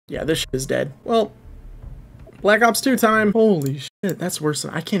Yeah, this shit is dead. Well, Black Ops 2 time. Holy shit, that's worse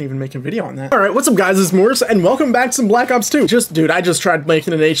than I can't even make a video on that. All right, what's up guys, it's Morse and welcome back to some Black Ops 2. Dude, I just tried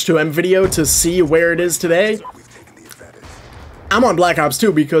making an H2M video to see where it is today. I'm on Black Ops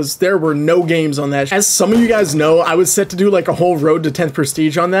 2 because there were no games on that. As some of you guys know, I was set to do like a whole road to 10th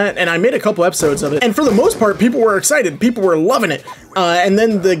prestige on that, and I made a couple episodes of it. And for the most part, people were excited. People were loving it. And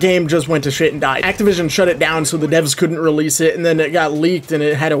then the game just went to shit and died. Activision shut it down so the devs couldn't release it, and then it got leaked and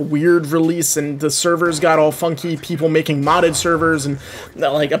it had a weird release and the servers got all funky, people making modded servers and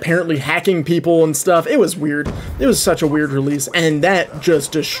like apparently hacking people and stuff. It was weird. It was such a weird release, and that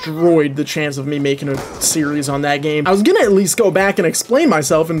just destroyed the chance of me making a series on that game. I was gonna at least go back and explain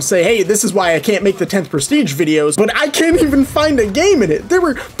myself and say, hey, this is why I can't make the 10th prestige videos, but I can't even find a game in it. There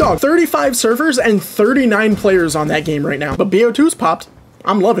were, 35 servers and 39 players on that game right now. But BO2's popped.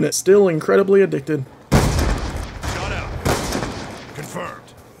 I'm loving it. Still incredibly addicted. Shot out. Confirmed.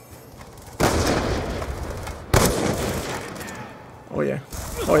 Oh yeah.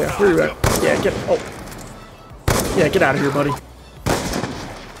 Oh yeah, where are you at? Yeah, get, yeah, get out of here, buddy.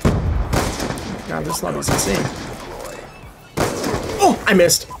 God, this lobby's insane. Oh, I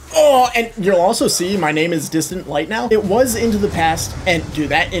missed. Oh, and you'll also see my name is Distant Light now. It was Into the Past, and dude,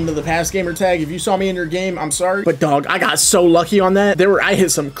 that Into the Past gamer tag, if you saw me in your game, I'm sorry. But dog, I got so lucky on that. I hit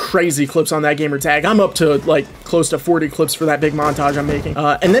some crazy clips on that gamer tag. I'm up to like close to 40 clips for that big montage I'm making.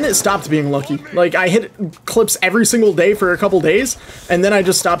 And then it stopped being lucky. Like I hit clips every single day for a couple days, and then I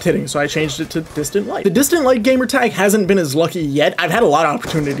just stopped hitting, so I changed it to Distant Light. The Distant Light gamer tag hasn't been as lucky yet. I've had a lot of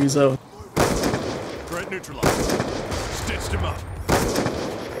opportunities though. Threat neutralized. Stitched him up.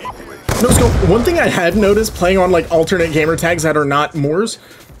 No scope. One thing I have noticed playing on like alternate gamer tags that are not Moors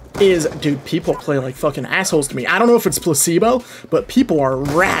is, dude, people play like fucking assholes to me. I don't know if it's placebo, but people are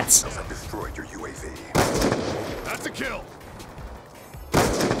rats. Destroyed your UAV. That's a kill.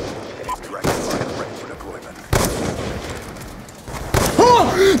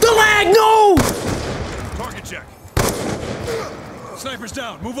 Oh, the lag, no! Target check. Sniper's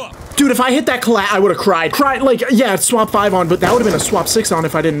down. Move up. Dude, if I hit that collat, I would have cried. Cried, like, yeah, it's swap 5 on, but that would have been a swap 6 on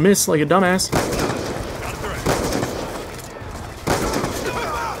if I didn't miss, like a dumbass.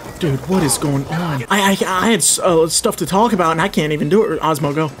 Dude, what is going on? I had stuff to talk about, and I can't even do it.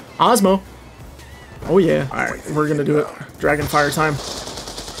 Osmo, go. Osmo. Oh, yeah. All right, we're going to do it. Dragonfire time.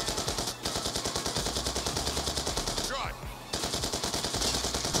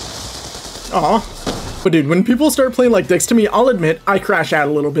 Aw. But dude, when people start playing like dicks to me, I'll admit I crash out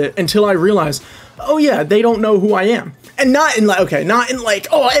a little bit until I realize, oh yeah, they don't know who I am. And not in like, okay, not in like,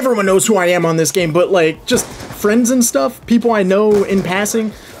 oh, everyone knows who I am on this game, but like just friends and stuff, people I know in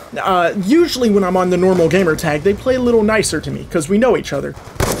passing. Usually when I'm on the normal gamer tag, they play a little nicer to me because we know each other.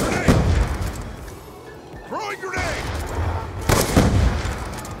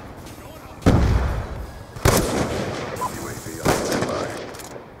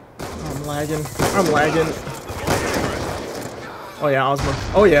 I'm lagging. Oh yeah,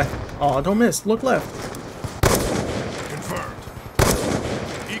 Osmo. Oh yeah. Oh, don't miss. Look left. Confirmed.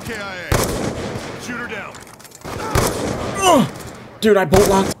 EKIA. Shoot her down. Oh, dude, I bolt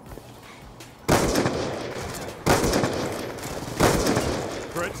locked.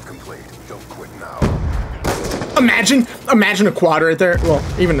 Threat's complete. Don't quit now. Imagine a quad right there. Well,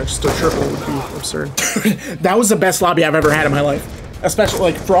 even just a triple would be absurd. That was the best lobby I've ever had in my life. Especially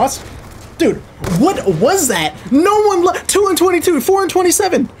like Frost. Dude, what was that? No one left. 2 and 22, 4 and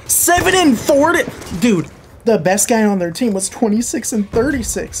 27, 7 and 40. Dude, the best guy on their team was 26 and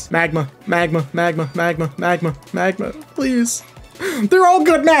 36. Magma, magma, magma, magma, magma, magma. Please. They're all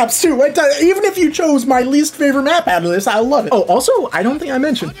good maps too. Even if you chose my least favorite map out of this, I love it. Oh, also, I don't think I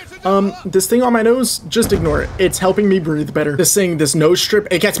mentioned, this thing on my nose, just ignore it. It's helping me breathe better. This thing, this nose strip,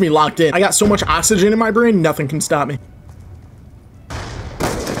 it gets me locked in. I got so much oxygen in my brain, nothing can stop me.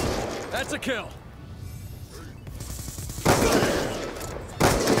 That's a kill.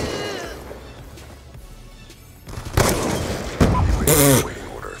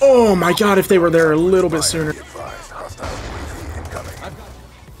 Oh my god, if they were there a little bit sooner.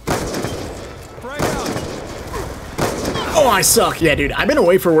 Oh, I suck. Yeah, dude, I've been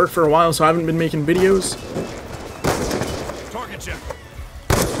away for work for a while, so I haven't been making videos. Target check.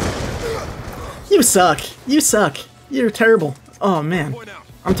 You suck. You suck. You're terrible. Oh, man.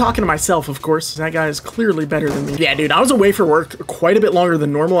 I'm talking to myself, of course. That guy is clearly better than me. Yeah, dude, I was away for work quite a bit longer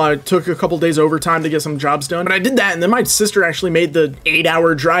than normal. I took a couple days overtime to get some jobs done. But I did that, and then my sister actually made the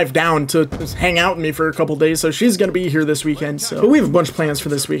 8-hour drive down to hang out with me for a couple days, so she's gonna be here this weekend. So, but we have a bunch of plans for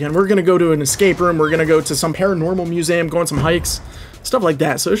this weekend. We're gonna go to an escape room. We're gonna go to some paranormal museum, go on some hikes, stuff like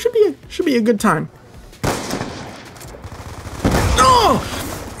that. So it should be a good time. Oh!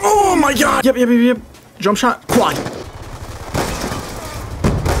 my god! Yep. Jump shot, quad.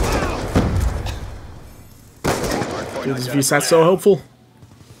 Dude, this VSAT's so helpful.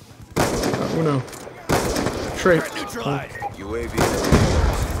 Oh no. Trait.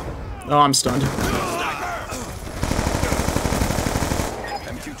 Oh, I'm stunned.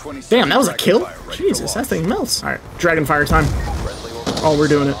 Damn, that was a kill? Jesus, that thing melts. Alright, Dragonfire time. Oh, we're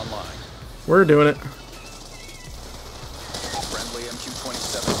doing it. We're doing it. Friendly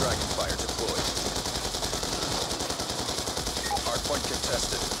MQ-27 Dragonfire deployed. Hardpoint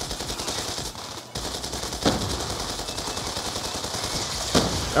contested.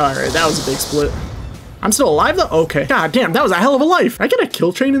 Alright, that was a big split. I'm still alive though? Okay. God damn, that was a hell of a life. I get a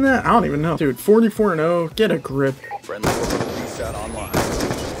kill chain in that? I don't even know. Dude, 44-0. Get a grip. Friendly orbital VSAT online.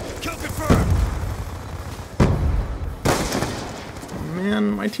 Kill confirmed. Man,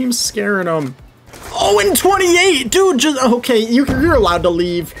 my team's scaring them. Oh, and 28! Dude, just, okay, you're allowed to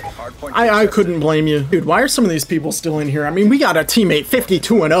leave. I couldn't blame you. Dude, why are some of these people still in here? I mean, we got a teammate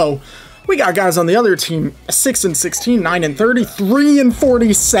 52-0. We got guys on the other team 6-16, 9-30,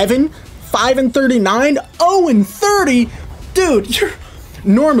 3-47, 5-39, 0-30. Dude, you're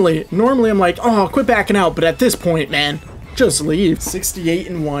normally I'm like, oh, quit backing out, but at this point, man, just leave.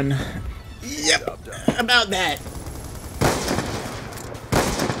 68-1. Yep, about that.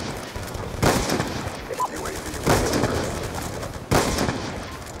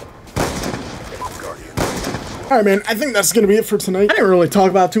 Alright, man, I think that's gonna be it for tonight. I didn't really talk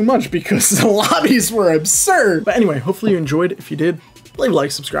about too much because the lobbies were absurd. But anyway, hopefully you enjoyed. If you did, leave a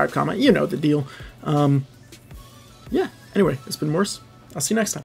like, subscribe, comment. You know the deal. Yeah, anyway, it's been Morse. I'll see you next time.